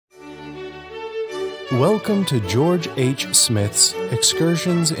Welcome to George H. Smith's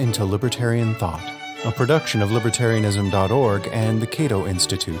Excursions into Libertarian Thought, a production of Libertarianism.org and the Cato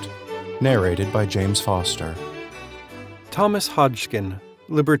Institute, narrated by James Foster. Thomas Hodgskin,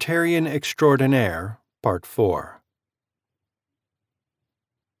 Libertarian Extraordinaire, Part 4.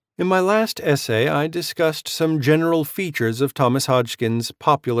 In my last essay, I discussed some general features of Thomas Hodgskin's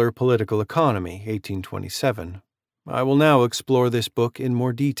Popular Political Economy, 1827. I will now explore this book in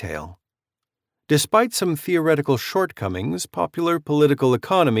more detail. Despite some theoretical shortcomings, Popular Political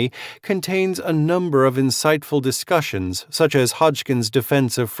Economy contains a number of insightful discussions, such as Hodgskin's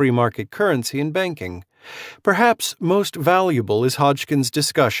defense of free market currency and banking. Perhaps most valuable is Hodgskin's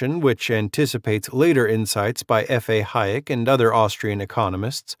discussion, which anticipates later insights by F.A. Hayek and other Austrian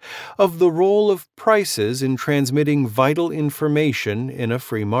economists, of the role of prices in transmitting vital information in a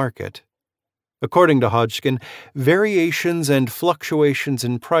free market. According to Hodgskin, variations and fluctuations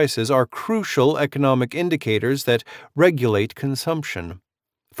in prices are crucial economic indicators that regulate consumption.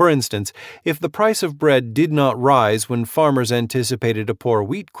 For instance, if the price of bread did not rise when farmers anticipated a poor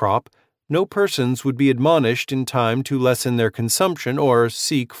wheat crop, no persons would be admonished in time to lessen their consumption or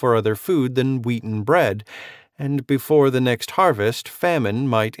seek for other food than wheaten bread, and before the next harvest, famine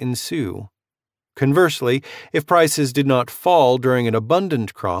might ensue. Conversely, if prices did not fall during an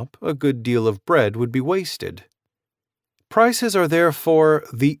abundant crop, a good deal of bread would be wasted. Prices are therefore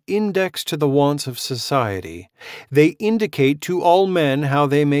the index to the wants of society. They indicate to all men how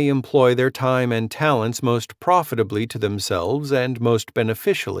they may employ their time and talents most profitably to themselves and most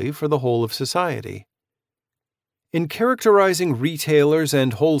beneficially for the whole of society. In characterizing retailers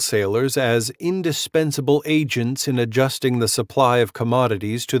and wholesalers as indispensable agents in adjusting the supply of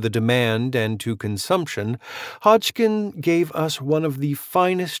commodities to the demand and to consumption, Hodgskin gave us one of the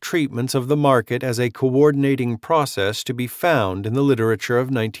finest treatments of the market as a coordinating process to be found in the literature of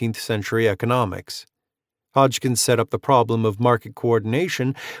 19th century economics. Hodgskin set up the problem of market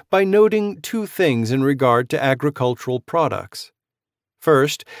coordination by noting two things in regard to agricultural products.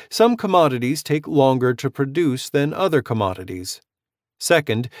 First, some commodities take longer to produce than other commodities.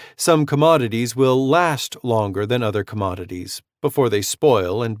 Second, some commodities will last longer than other commodities before they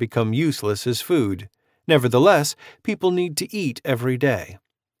spoil and become useless as food. Nevertheless, people need to eat every day.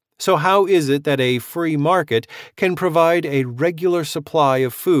 So how is it that a free market can provide a regular supply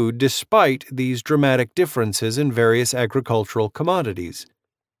of food despite these dramatic differences in various agricultural commodities?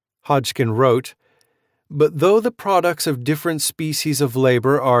 Hodgskin wrote, "But though the products of different species of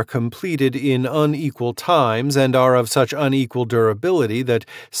labor are completed in unequal times and are of such unequal durability that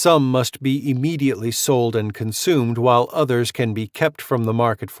some must be immediately sold and consumed while others can be kept from the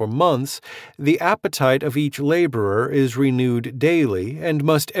market for months, the appetite of each laborer is renewed daily and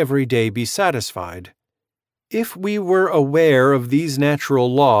must every day be satisfied. If we were aware of these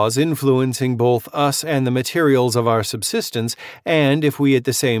natural laws influencing both us and the materials of our subsistence, and if we at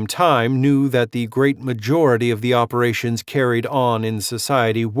the same time knew that the great majority of the operations carried on in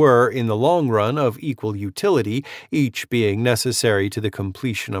society were, in the long run, of equal utility, each being necessary to the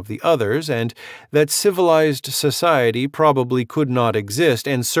completion of the others, and that civilized society probably could not exist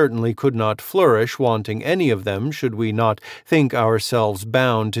and certainly could not flourish wanting any of them, should we not think ourselves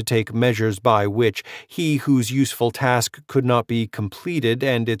bound to take measures by which he whose useful task could not be completed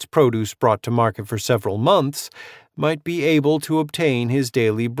and its produce brought to market for several months, might be able to obtain his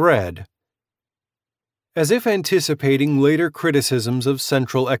daily bread." As if anticipating later criticisms of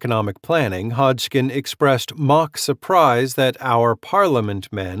central economic planning, Hodgskin expressed mock surprise that our parliament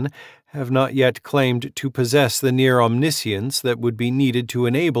men have not yet claimed to possess the near omniscience that would be needed to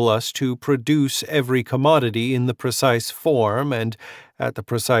enable us to produce every commodity in the precise form and at the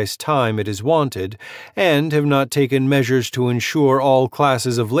precise time it is wanted, and have not taken measures to ensure all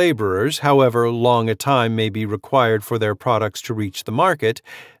classes of laborers, however long a time may be required for their products to reach the market,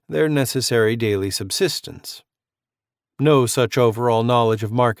 their necessary daily subsistence. No such overall knowledge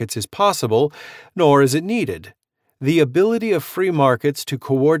of markets is possible, nor is it needed. The ability of free markets to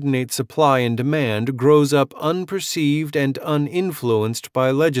coordinate supply and demand grows up unperceived and uninfluenced by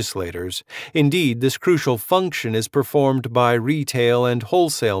legislators. Indeed, this crucial function is performed by retail and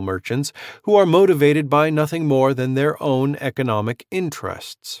wholesale merchants who are motivated by nothing more than their own economic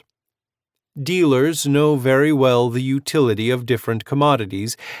interests. Dealers know very well the utility of different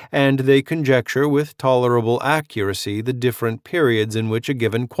commodities, and they conjecture with tolerable accuracy the different periods in which a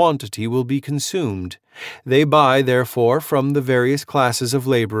given quantity will be consumed. They buy, therefore, from the various classes of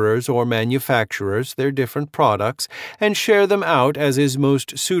laborers or manufacturers their different products, and share them out as is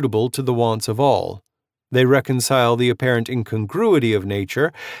most suitable to the wants of all. They reconcile the apparent incongruity of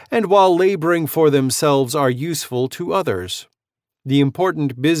nature, and while laboring for themselves are useful to others. The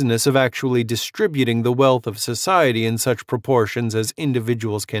important business of actually distributing the wealth of society in such proportions as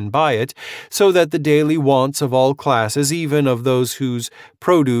individuals can buy it, so that the daily wants of all classes, even of those whose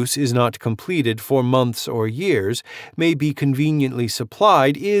produce is not completed for months or years, may be conveniently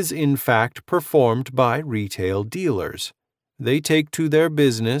supplied, is in fact performed by retail dealers. They take to their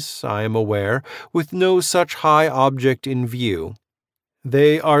business, I am aware, with no such high object in view.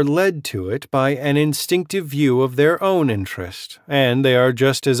 They are led to it by an instinctive view of their own interest, and they are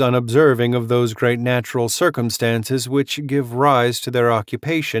just as unobserving of those great natural circumstances which give rise to their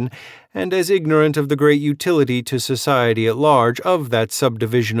occupation, and as ignorant of the great utility to society at large of that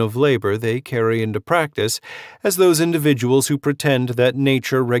subdivision of labor they carry into practice, as those individuals who pretend that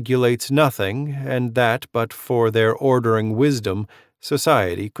nature regulates nothing, and that, but for their ordering wisdom,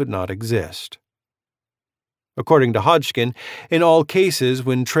 society could not exist. According to Hodgskin, in all cases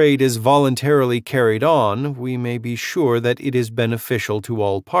when trade is voluntarily carried on, we may be sure that it is beneficial to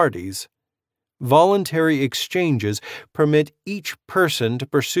all parties. Voluntary exchanges permit each person to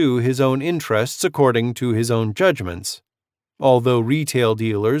pursue his own interests according to his own judgments. Although retail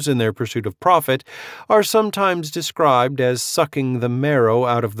dealers, in their pursuit of profit, are sometimes described as sucking the marrow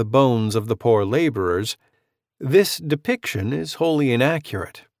out of the bones of the poor laborers, this depiction is wholly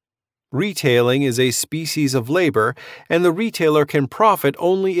inaccurate. Retailing is a species of labor, and the retailer can profit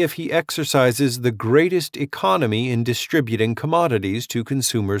only if he exercises the greatest economy in distributing commodities to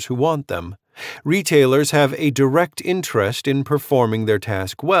consumers who want them. Retailers have a direct interest in performing their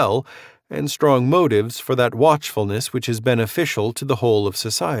task well, and strong motives for that watchfulness which is beneficial to the whole of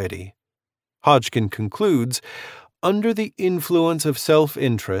society. Hodgkin concludes, under the influence of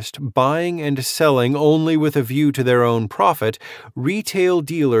self-interest, buying and selling only with a view to their own profit, retail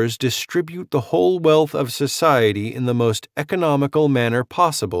dealers distribute the whole wealth of society in the most economical manner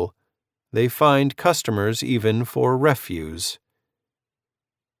possible. They find customers even for refuse.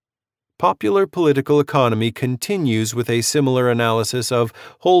 Popular political economy continues with a similar analysis of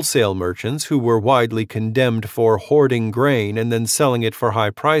wholesale merchants who were widely condemned for hoarding grain and then selling it for high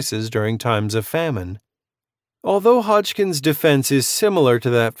prices during times of famine. Although Hodgskin's defense is similar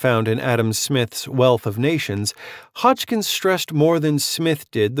to that found in Adam Smith's Wealth of Nations, Hodgkin stressed more than Smith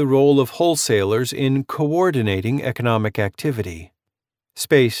did the role of wholesalers in coordinating economic activity.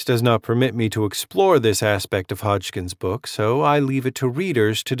 Space does not permit me to explore this aspect of Hodgskin's book, so I leave it to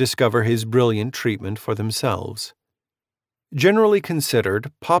readers to discover his brilliant treatment for themselves. Generally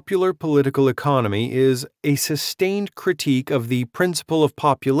considered, popular political economy is a sustained critique of the principle of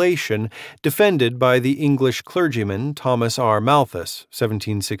population defended by the English clergyman Thomas R. Malthus,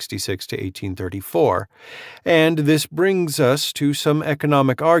 1766 to 1834, and this brings us to some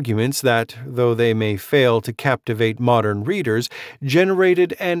economic arguments that, though they may fail to captivate modern readers,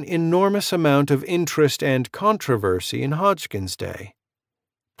 generated an enormous amount of interest and controversy in Hodgskin's day.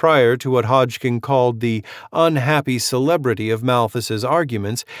 Prior to what Hodgkin called the unhappy celebrity of Malthus's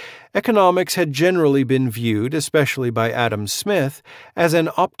arguments, economics had generally been viewed, especially by Adam Smith, as an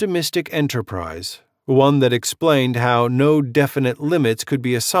optimistic enterprise, one that explained how no definite limits could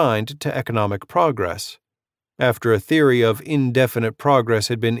be assigned to economic progress. After a theory of indefinite progress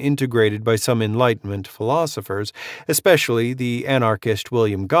had been integrated by some Enlightenment philosophers, especially the anarchist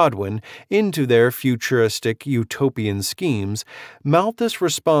William Godwin, into their futuristic utopian schemes, Malthus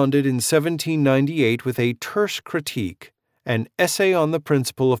responded in 1798 with a terse critique, an essay on the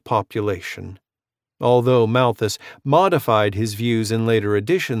principle of population. Although Malthus modified his views in later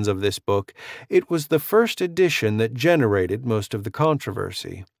editions of this book, it was the first edition that generated most of the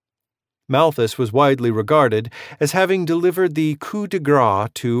controversy. Malthus was widely regarded as having delivered the coup de grace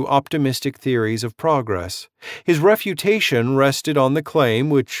to optimistic theories of progress. His refutation rested on the claim,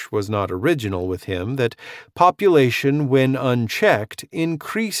 which was not original with him, that population, when unchecked,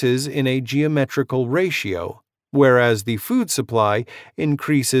 increases in a geometrical ratio, whereas the food supply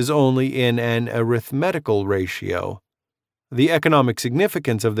increases only in an arithmetical ratio. The economic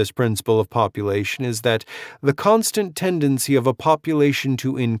significance of this principle of population is that the constant tendency of a population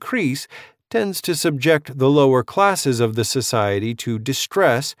to increase tends to subject the lower classes of the society to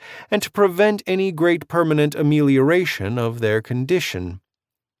distress and to prevent any great permanent amelioration of their condition.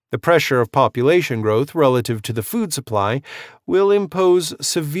 The pressure of population growth relative to the food supply will impose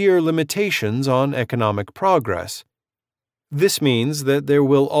severe limitations on economic progress. This means that there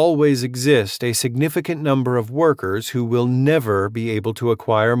will always exist a significant number of workers who will never be able to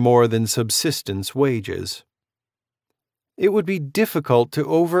acquire more than subsistence wages. It would be difficult to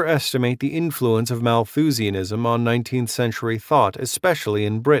overestimate the influence of Malthusianism on 19th century thought, especially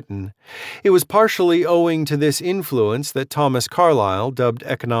in Britain. It was partially owing to this influence that Thomas Carlyle dubbed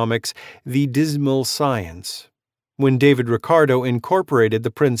economics the dismal science. When David Ricardo incorporated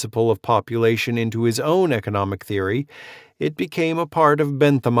the principle of population into his own economic theory, it became a part of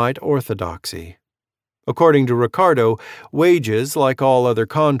Benthamite orthodoxy. According to Ricardo, wages, like all other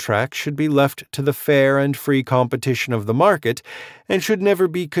contracts, should be left to the fair and free competition of the market and should never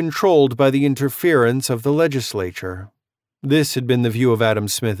be controlled by the interference of the legislature. This had been the view of Adam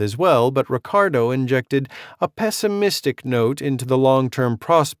Smith as well, but Ricardo injected a pessimistic note into the long-term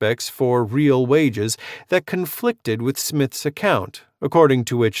prospects for real wages that conflicted with Smith's account, according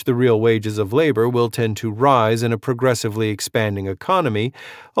to which the real wages of labor will tend to rise in a progressively expanding economy,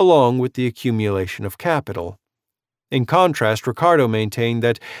 along with the accumulation of capital. In contrast, Ricardo maintained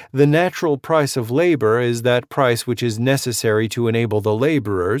that the natural price of labor is that price which is necessary to enable the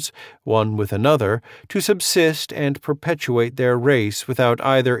laborers, one with another, to subsist and perpetuate their race without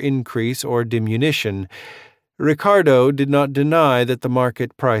either increase or diminution. Ricardo did not deny that the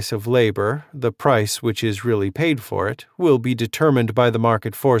market price of labor, the price which is really paid for it, will be determined by the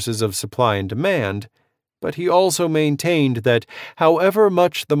market forces of supply and demand, but he also maintained that however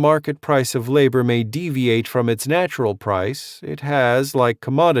much the market price of labor may deviate from its natural price, it has, like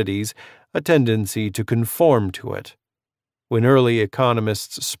commodities, a tendency to conform to it. When early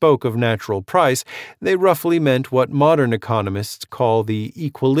economists spoke of natural price, they roughly meant what modern economists call the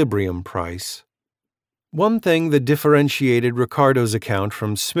equilibrium price. One thing that differentiated Ricardo's account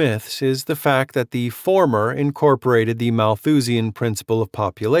from Smith's is the fact that the former incorporated the Malthusian principle of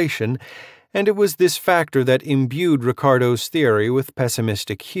population, and it was this factor that imbued Ricardo's theory with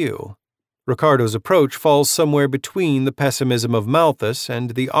pessimistic hue. Ricardo's approach falls somewhere between the pessimism of Malthus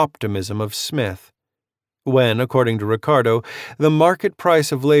and the optimism of Smith. When, according to Ricardo, the market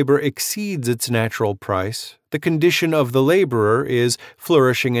price of labor exceeds its natural price, the condition of the laborer is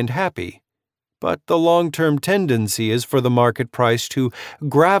flourishing and happy. But the long-term tendency is for the market price to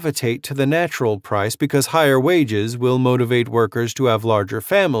gravitate to the natural price because higher wages will motivate workers to have larger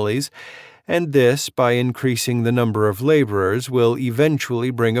families, and this, by increasing the number of laborers, will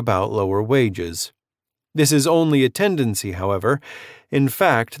eventually bring about lower wages. This is only a tendency, however. In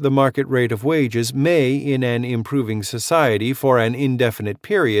fact, the market rate of wages may, in an improving society for an indefinite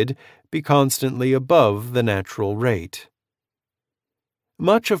period, be constantly above the natural rate.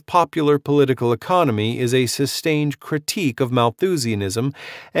 Much of popular political economy is a sustained critique of Malthusianism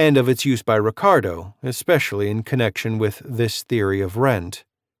and of its use by Ricardo, especially in connection with this theory of rent.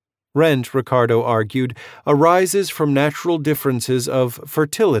 Rent, Ricardo argued, arises from natural differences of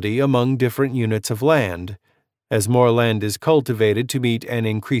fertility among different units of land. As more land is cultivated to meet an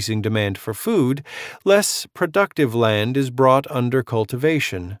increasing demand for food, less productive land is brought under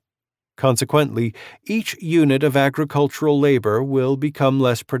cultivation. Consequently, each unit of agricultural labor will become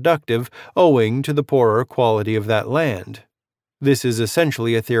less productive owing to the poorer quality of that land. This is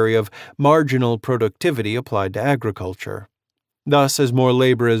essentially a theory of marginal productivity applied to agriculture. Thus, as more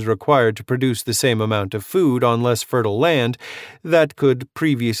labor is required to produce the same amount of food on less fertile land that could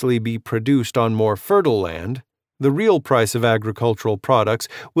previously be produced on more fertile land, the real price of agricultural products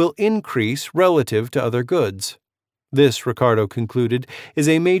will increase relative to other goods. This, Ricardo concluded, is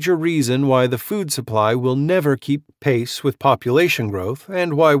a major reason why the food supply will never keep pace with population growth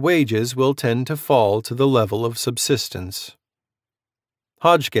and why wages will tend to fall to the level of subsistence.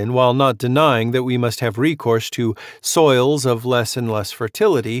 Hodgskin, while not denying that we must have recourse to soils of less and less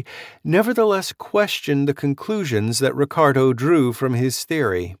fertility, nevertheless questioned the conclusions that Ricardo drew from his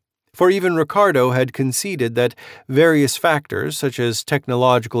theory. For even Ricardo had conceded that various factors, such as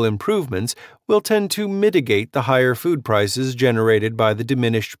technological improvements, will tend to mitigate the higher food prices generated by the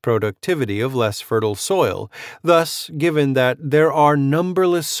diminished productivity of less fertile soil. Thus, given that there are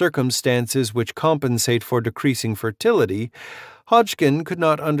numberless circumstances which compensate for decreasing fertility, Hodgskin could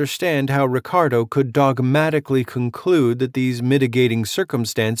not understand how Ricardo could dogmatically conclude that these mitigating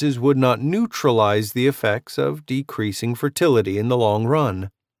circumstances would not neutralize the effects of decreasing fertility in the long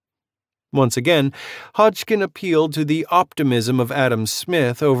run. Once again, Hodgskin appealed to the optimism of Adam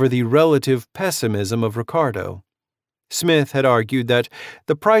Smith over the relative pessimism of Ricardo. Smith had argued that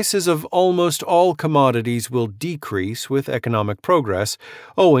the prices of almost all commodities will decrease with economic progress,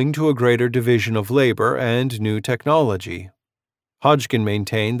 owing to a greater division of labor and new technology. Hodgskin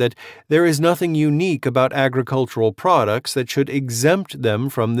maintained that there is nothing unique about agricultural products that should exempt them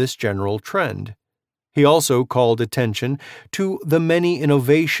from this general trend. He also called attention to the many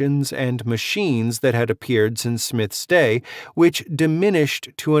innovations and machines that had appeared since Smith's day, which diminished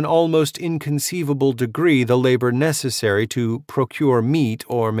to an almost inconceivable degree the labor necessary to procure meat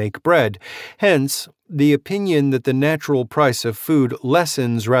or make bread. Hence, the opinion that the natural price of food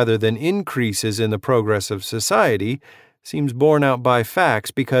lessens rather than increases in the progress of society seems borne out by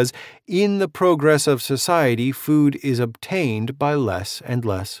facts because in the progress of society, food is obtained by less and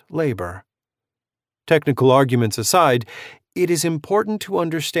less labor. Technical arguments aside, it is important to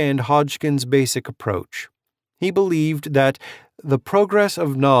understand Hodgskin's basic approach. He believed that the progress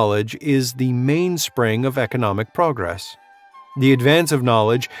of knowledge is the mainspring of economic progress. The advance of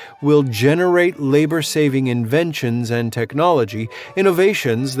knowledge will generate labor-saving inventions and technology,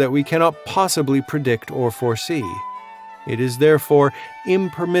 innovations that we cannot possibly predict or foresee. It is therefore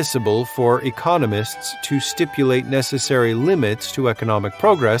impermissible for economists to stipulate necessary limits to economic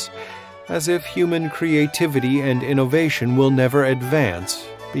progress, as if human creativity and innovation will never advance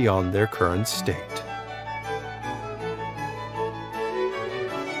beyond their current state.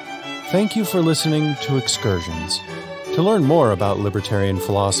 Thank you for listening to Excursions. To learn more about libertarian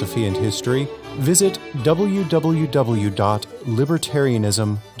philosophy and history, visit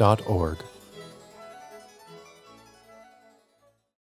www.libertarianism.org.